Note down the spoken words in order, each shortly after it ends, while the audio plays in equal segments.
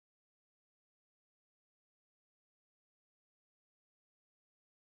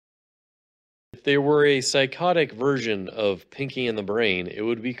If there were a psychotic version of Pinky and the Brain, it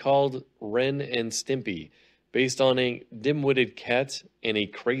would be called Ren and Stimpy, based on a dim-witted cat and a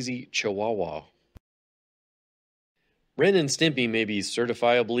crazy chihuahua. Ren and Stimpy may be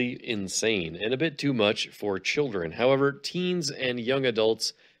certifiably insane and a bit too much for children. However, teens and young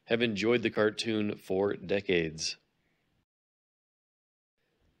adults have enjoyed the cartoon for decades.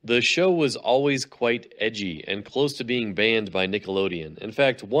 The show was always quite edgy and close to being banned by Nickelodeon. In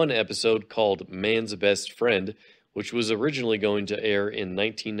fact, one episode called Man's Best Friend, which was originally going to air in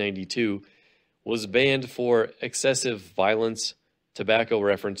 1992, was banned for excessive violence, tobacco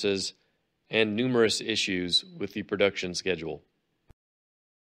references, and numerous issues with the production schedule.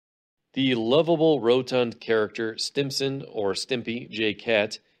 The lovable rotund character Stimpson, or Stimpy J.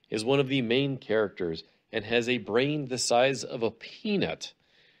 Cat, is one of the main characters and has a brain the size of a peanut.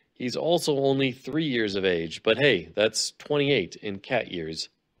 He's also only 3 years of age, but hey, that's 28 in cat years.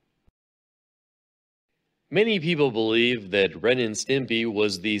 Many people believe that Ren and Stimpy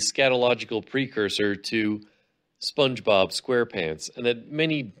was the scatological precursor to SpongeBob SquarePants, and that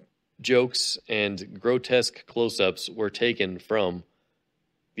many jokes and grotesque close-ups were taken from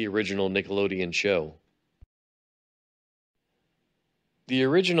the original Nickelodeon show. The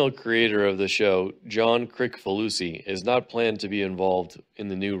original creator of the show, John Kricfalusi, is not planned to be involved in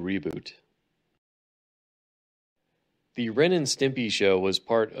the new reboot. The Ren and Stimpy show was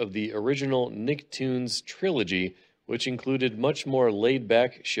part of the original Nicktoons trilogy, which included much more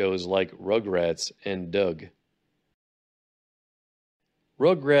laid-back shows like Rugrats and Doug.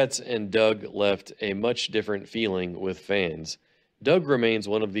 Rugrats and Doug left a much different feeling with fans. Doug remains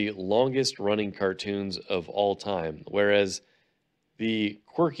one of the longest-running cartoons of all time, whereas the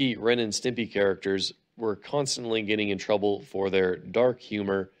quirky Ren and Stimpy characters were constantly getting in trouble for their dark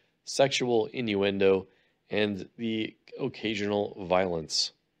humor, sexual innuendo, and the occasional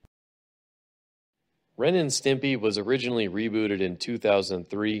violence. Ren and Stimpy was originally rebooted in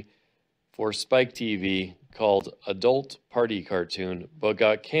 2003 for Spike TV called Adult Party Cartoon, but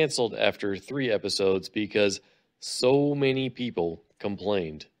got canceled after 3 episodes because so many people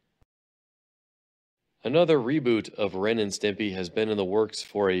complained. Another reboot of Ren and Stimpy has been in the works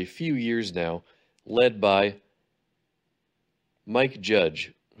for a few years now, led by Mike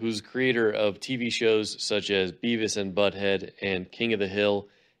Judge, who's creator of TV shows such as Beavis and Butthead and King of the Hill,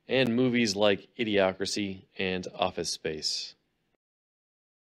 and movies like Idiocracy and Office Space.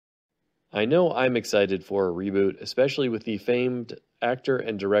 I know I'm excited for a reboot, especially with the famed actor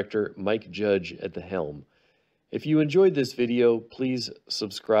and director Mike Judge at the helm. If you enjoyed this video, please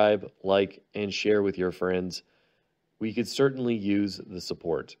subscribe, like, and share with your friends. We could certainly use the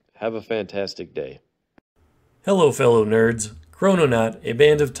support. Have a fantastic day. Hello, fellow nerds. Chrononaut, a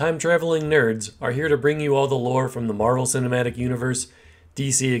band of time-traveling nerds, are here to bring you all the lore from the Marvel Cinematic Universe,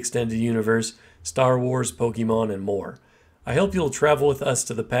 DC Extended Universe, Star Wars, Pokemon, and more. I hope you'll travel with us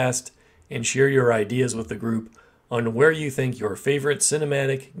to the past and share your ideas with the group on where you think your favorite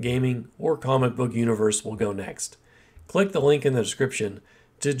cinematic, gaming, or comic book universe will go next. Click the link in the description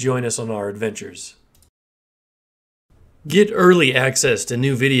to join us on our adventures. Get early access to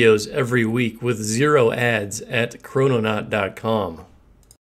new videos every week with 0 ads at chrononaut.com.